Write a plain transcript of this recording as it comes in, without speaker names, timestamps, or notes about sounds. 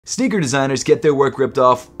Sneaker designers get their work ripped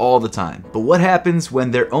off all the time, but what happens when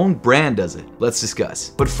their own brand does it? Let's discuss.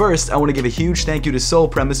 But first, I want to give a huge thank you to Soul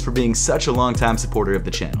Premise for being such a long-time supporter of the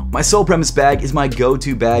channel. My Soul Premise bag is my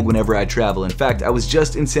go-to bag whenever I travel. In fact, I was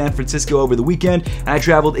just in San Francisco over the weekend, and I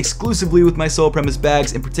traveled exclusively with my Soul Premise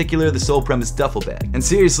bags, in particular the Soul Premise duffel bag. And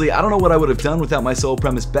seriously, I don't know what I would have done without my Soul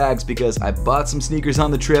Premise bags because I bought some sneakers on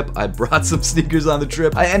the trip, I brought some sneakers on the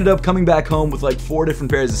trip, I ended up coming back home with like 4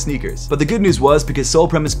 different pairs of sneakers. But the good news was, because Soul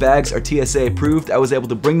Premise bags are TSA approved, I was able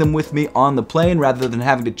to bring them with me on the plane rather than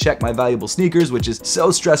having to check my valuable sneakers, which is so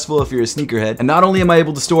stressful if you're a sneakerhead. And not only am I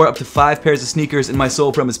able to store up to 5 pairs of sneakers in my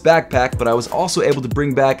Soul Premise backpack, but I was also able to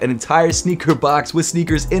bring back an entire sneaker box with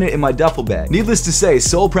sneakers in it in my duffel bag. Needless to say,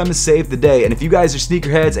 Soul Premise saved the day, and if you guys are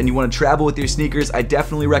sneakerheads and you want to travel with your sneakers, I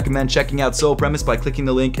definitely recommend checking out Soul Premise by clicking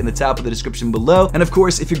the link in the top of the description below. And of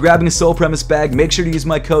course, if you're grabbing a Soul Premise bag, make sure to use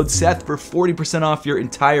my code Seth for 40% off your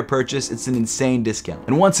entire purchase. It's an insane discount.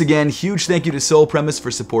 And once again, huge thank you to Soul Premise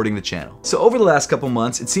for supporting the channel. So over the last couple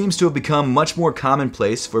months, it seems to have become much more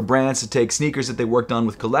commonplace for brands to take sneakers that they worked on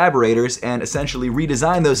with collaborators and essentially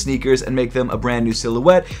redesign those sneakers and make them a brand new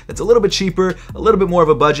silhouette that's a little bit cheaper, a little bit more of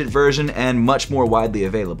a budget version, and much more widely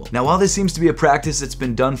available. Now, while this seems to be a practice that's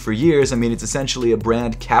been done for years, I mean, it's essentially a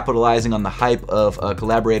brand capitalizing on the hype of a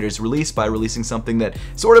collaborator's release by releasing something that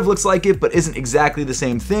sort of looks like it but isn't exactly the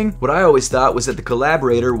same thing. What I always thought was that the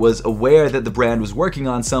collaborator was aware that the brand was working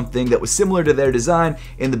on something that was similar to their design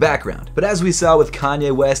in the background. But as we saw with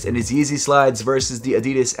Kanye West and his Yeezy slides versus the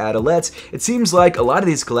Adidas Adelettes, it seems like a lot of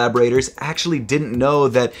these collaborators actually didn't know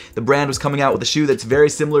that the brand was coming out with a shoe that's very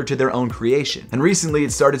similar to their own creation. And recently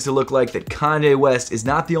it started to look like that Kanye West is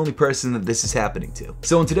not the only person that this is happening to.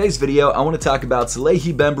 So in today's video, I want to talk about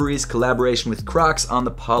Salehi Bembury's collaboration with Crocs on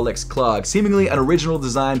the Pollex clog, seemingly an original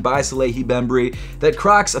design by Salehi Bembury that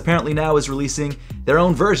Crocs apparently now is releasing their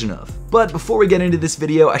own version of. But before we get into this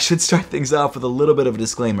video, I should start things off with a little bit of a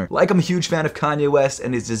disclaimer. Like I'm a huge fan of Kanye West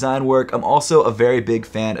and his design work, I'm also a very big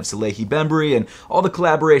fan of Salehi Bembury and all the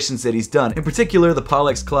collaborations that he's done, in particular the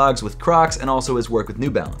Pollex clogs with Crocs and also his work with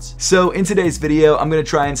New Balance. So in today's video, I'm going to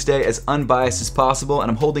try and stay as unbiased as possible,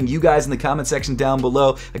 and I'm holding you guys in the comment section down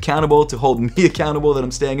below accountable to hold me accountable that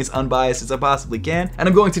I'm staying as unbiased as I possibly can. And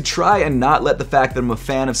I'm going to try and not let the fact that I'm a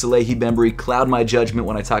fan of Salehi Bembury cloud my judgment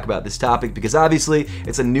when I talk about this topic, because obviously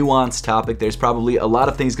it's a nuanced topic. There's probably a lot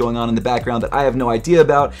of things going on in the background that I have no idea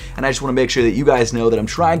about, and I just want to make sure that you guys know that I'm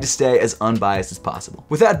trying to stay as unbiased as possible.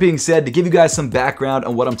 With that being said, to give you guys some background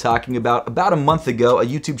on what I'm talking about a month ago, a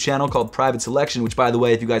YouTube channel called Private Selection, which by the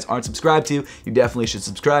way, if you guys aren't subscribed to, you definitely should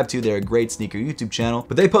subscribe to. They're a great sneaker YouTube channel.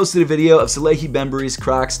 But they posted a video of Salehi Bembury's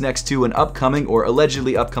Crocs next to an upcoming or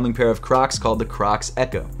allegedly upcoming pair of Crocs called the Crocs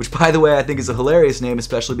Echo, which by the way, I think is a hilarious name,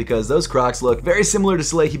 especially because those Crocs look very similar to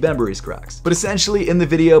Salehi Bembury's Crocs. But essentially in the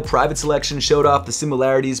video, Private Selection showed off the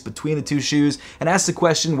similarities between the two shoes and asked the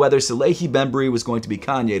question whether Salehi Bembury was going to be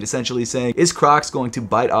Kanye, essentially saying, is Crocs going to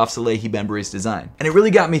bite off Salehi Bembury's design? And it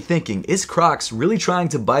really got me thinking, is Crocs really trying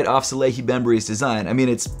to bite off Salehi Bembury's design? I mean,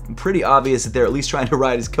 it's pretty obvious that they're at least trying to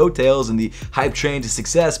ride his coattails and the hype train to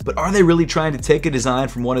success, but are they really trying to take a design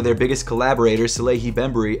from one of their biggest collaborators, Salehi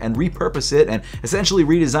Bembury, and repurpose it and essentially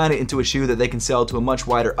redesign it into a shoe that they can sell to a much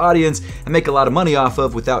wider audience and make a lot of money off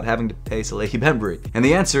of without having to pay Salehi Bembury? And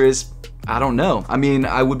the answer is, I don't know. I mean,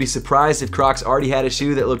 I would be surprised if Crocs already had a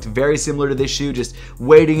shoe that looked very similar to this shoe, just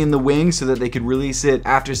waiting in the wings so that they could release it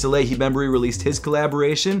after Salehi Bembury released his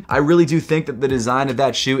collaboration. I really do think that the design of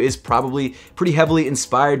that shoe is probably pretty heavily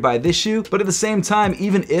inspired by this shoe, but at the same time,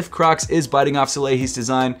 even if Crocs is biting off Salehi's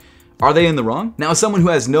design, are they in the wrong? Now, as someone who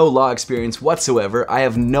has no law experience whatsoever, I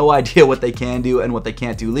have no idea what they can do and what they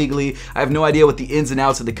can't do legally. I have no idea what the ins and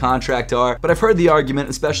outs of the contract are, but I've heard the argument,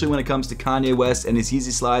 especially when it comes to Kanye West and his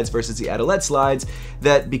Yeezy slides versus the Adelette slides,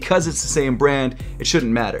 that because it's the same brand, it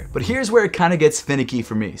shouldn't matter. But here's where it kind of gets finicky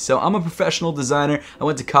for me. So I'm a professional designer. I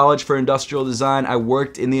went to college for industrial design. I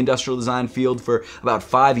worked in the industrial design field for about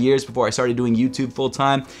 5 years before I started doing YouTube full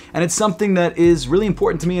time, and it's something that is really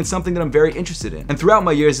important to me and something that I'm very interested in. And throughout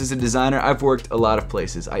my years as a designer, I've worked a lot of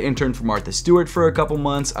places. I interned for Martha Stewart for a couple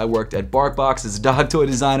months. I worked at BarkBox as a dog toy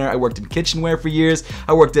designer. I worked in kitchenware for years.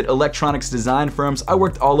 I worked at electronics design firms. I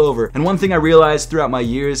worked all over. And one thing I realized throughout my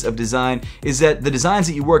years of design is that the designs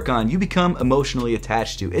that you work on, you become emotionally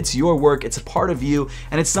attached to. It's your work, it's a part of you,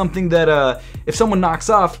 and it's something that if someone knocks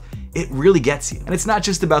off, it really gets you. And it's not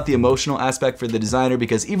just about the emotional aspect for the designer,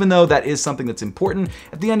 because even though that is something that's important,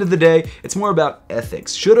 at the end of the day, it's more about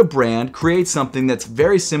ethics. Should a brand create something that's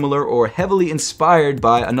very similar or heavily inspired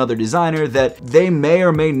by another designer that they may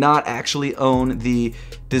or may not actually own the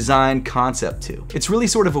design concept to? It's really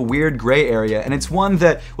sort of a weird gray area, and it's one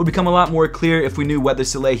that would become a lot more clear if we knew whether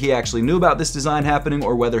Salehi actually knew about this design happening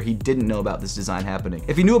or whether he didn't know about this design happening.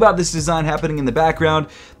 If he knew about this design happening in the background,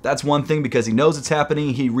 that's one thing because he knows it's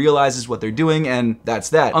happening, he realizes what they're doing, and that's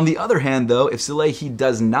that. On the other hand though, if Salehi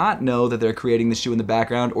does not know that they're creating the shoe in the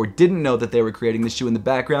background or didn't know that they were creating the shoe in the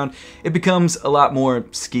background, it becomes a lot more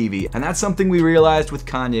skeevy. And that's something we realized with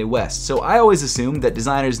Kanye West. So I always assumed that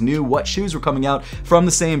designers knew what shoes were coming out from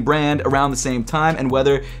the same brand around the same time and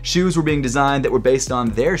whether shoes were being designed that were based on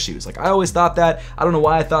their shoes. Like I always thought that. I don't know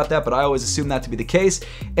why I thought that, but I always assumed that to be the case.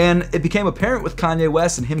 And it became apparent with Kanye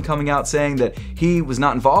West and him coming out saying that he was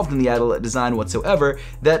not involved in the Adelaide design whatsoever,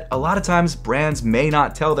 that a lot of times brands may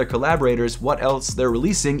not tell their collaborators what else they're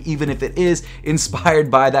releasing, even if it is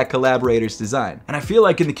inspired by that collaborator's design. And I feel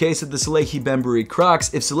like in the case of the Salehi Bembury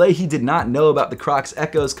Crocs, if Salehi did not know about the Crocs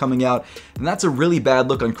Echoes coming out, then that's a really bad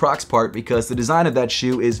look on Crocs' part because the design of that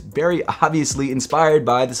shoe is very obviously inspired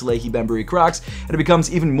by the Salehi Bembury Crocs, and it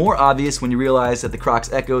becomes even more obvious when you realize that the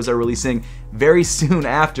Crocs Echoes are releasing very soon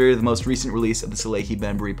after the most recent release of the Salehi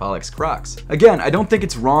Bembury Pollux Crocs. Again, I don't think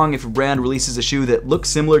it's wrong if a brand releases a shoe that looks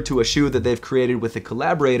similar to a shoe that they've created with a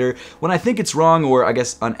collaborator. When I think it's wrong, or I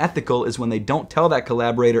guess unethical, is when they don't tell that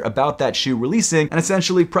collaborator about that shoe releasing and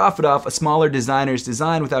essentially profit off a smaller designer's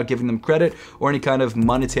design without giving them credit or any kind of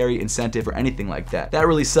monetary incentive or anything like that. That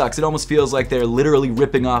really sucks. It almost feels like they're literally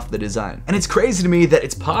ripping off the design. And it's crazy to me that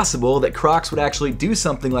it's possible that Crocs would actually do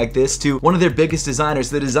something like this to one of their biggest designers,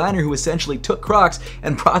 the designer who essentially took Crocs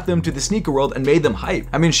and brought them to the sneaker world and made them hype.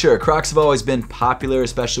 I mean, sure, Crocs have always been popular,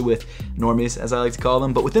 especially with normies, as I like to call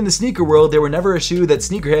them, but within the sneaker world, they were never a shoe that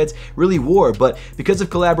sneakerheads really wore. But because of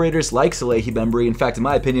collaborators like Salehi Bembury, in fact, in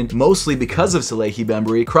my opinion, mostly because of Salehi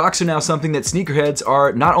Bembury, Crocs are now something that sneakerheads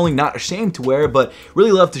are not only not ashamed to wear, but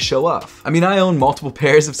really love to show off. I mean, I own multiple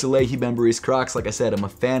pairs of Salehi Bembury's Crocs. Like I said, I'm a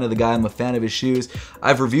fan of the guy, I'm a fan of his shoes.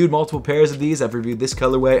 I've reviewed multiple pairs of these. I've reviewed this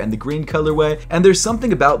colorway and the green colorway, and there's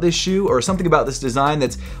something about this shoe, or something about this design,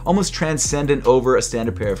 that's almost transcendent over a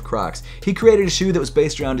standard pair of Crocs. He created a shoe that was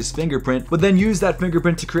based around his fingerprint, but then used that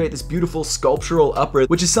fingerprint to create this beautiful sculptural upper,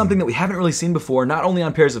 which is something that we haven't really seen before, not only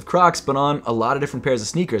on pairs of Crocs, but on a lot of different pairs of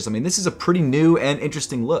sneakers. I mean, this is a pretty new and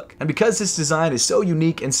interesting look. And because this design is so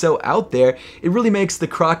unique and so out there, it really makes the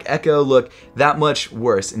Croc Echo look that much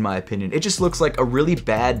worse, in my opinion. It just looks like a really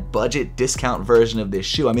bad budget discount version of this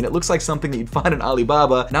shoe. I mean, it looks like something that you'd find on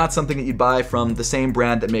Alibaba, not something that you'd buy from the same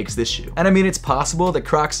brand that makes this shoe. And I mean, it's possible that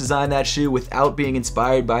Crocs designed that shoe without being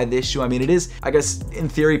inspired by this shoe. I mean, it is, I guess, in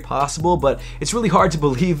theory possible, but it's really hard to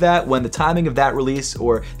believe that when the timing of that release,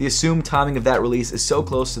 or the assumed timing of that release, is so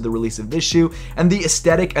close to the release of this shoe, and the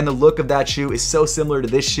aesthetic and the look of that shoe is so similar to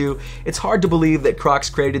this shoe. It's hard to believe that Crocs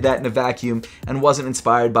created that in a vacuum and wasn't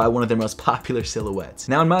inspired by one of their most popular silhouettes.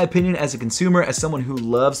 Now, in my opinion, as a consumer, as someone who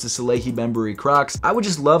loves the Salehi Bembury Crocs, I would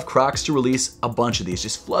just love Crocs to release a bunch of these.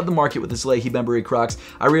 Just flood the market with the Salehi Bembury Crocs.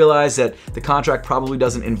 I realize that the contract probably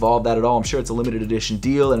doesn't involve that at all. I'm sure it's a limited edition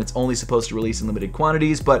deal and it's only supposed to release in limited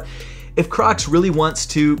quantities, but if Crocs really wants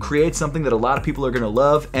to create something that a lot of people are gonna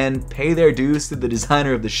love and pay their dues to the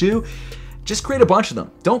designer of the shoe, just create a bunch of them.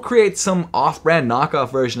 Don't create some off-brand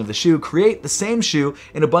knockoff version of the shoe. Create the same shoe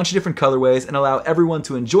in a bunch of different colorways and allow everyone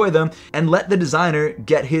to enjoy them and let the designer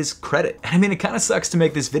get his credit. I mean, it kind of sucks to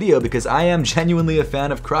make this video because I am genuinely a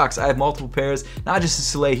fan of Crocs. I have multiple pairs, not just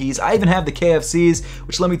the Salehis. I even have the KFCs,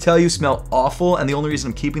 which, let me tell you, smell awful, and the only reason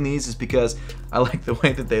I'm keeping these is because I like the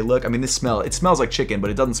way that they look. I mean, this smell, it smells like chicken, but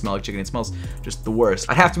it doesn't smell like chicken. It smells just the worst.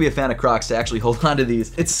 I'd have to be a fan of Crocs to actually hold on to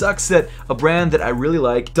these. It sucks that a brand that I really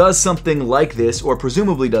like does something like this, or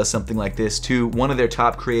presumably does something like this, to one of their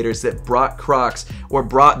top creators that brought Crocs or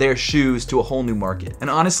brought their shoes to a whole new market. And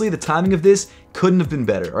honestly, the timing of this couldn't have been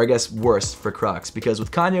better, or I guess worse, for Crocs, because with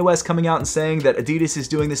Kanye West coming out and saying that Adidas is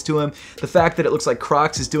doing this to him, the fact that it looks like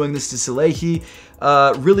Crocs is doing this to Salehi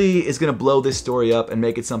really is gonna blow this story up and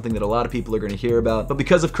make it something that a lot of people are gonna hear about. But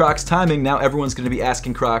because of Crocs' timing, now everyone's gonna be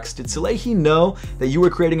asking Crocs, did Salehi know that you were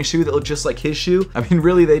creating a shoe that looked just like his shoe? I mean,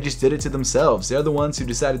 really, they just did it to themselves. They're the ones who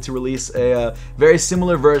decided to release a very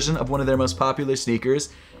similar version of one of their most popular sneakers,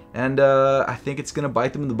 and I think it's gonna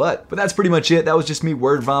bite them in the butt. But that's pretty much it. That was just me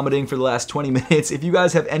word vomiting for the last 20 minutes. If you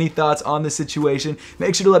guys have any thoughts on this situation,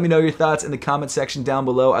 make sure to let me know your thoughts in the comment section down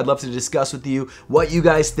below. I'd love to discuss with you what you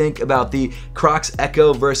guys think about the Crocs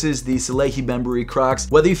Echo versus the Salehi Bembury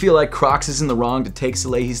Crocs. Whether you feel like Crocs is in the wrong to take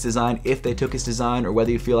Salehi's design if they took his design, or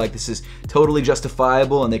whether you feel like this is totally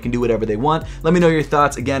justifiable and they can do whatever they want. Let me know your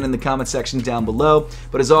thoughts again in the comment section down below.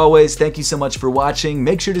 But as always, thank you so much for watching.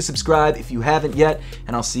 Make sure to subscribe if you haven't yet,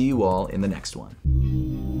 and I'll see you all in the next one.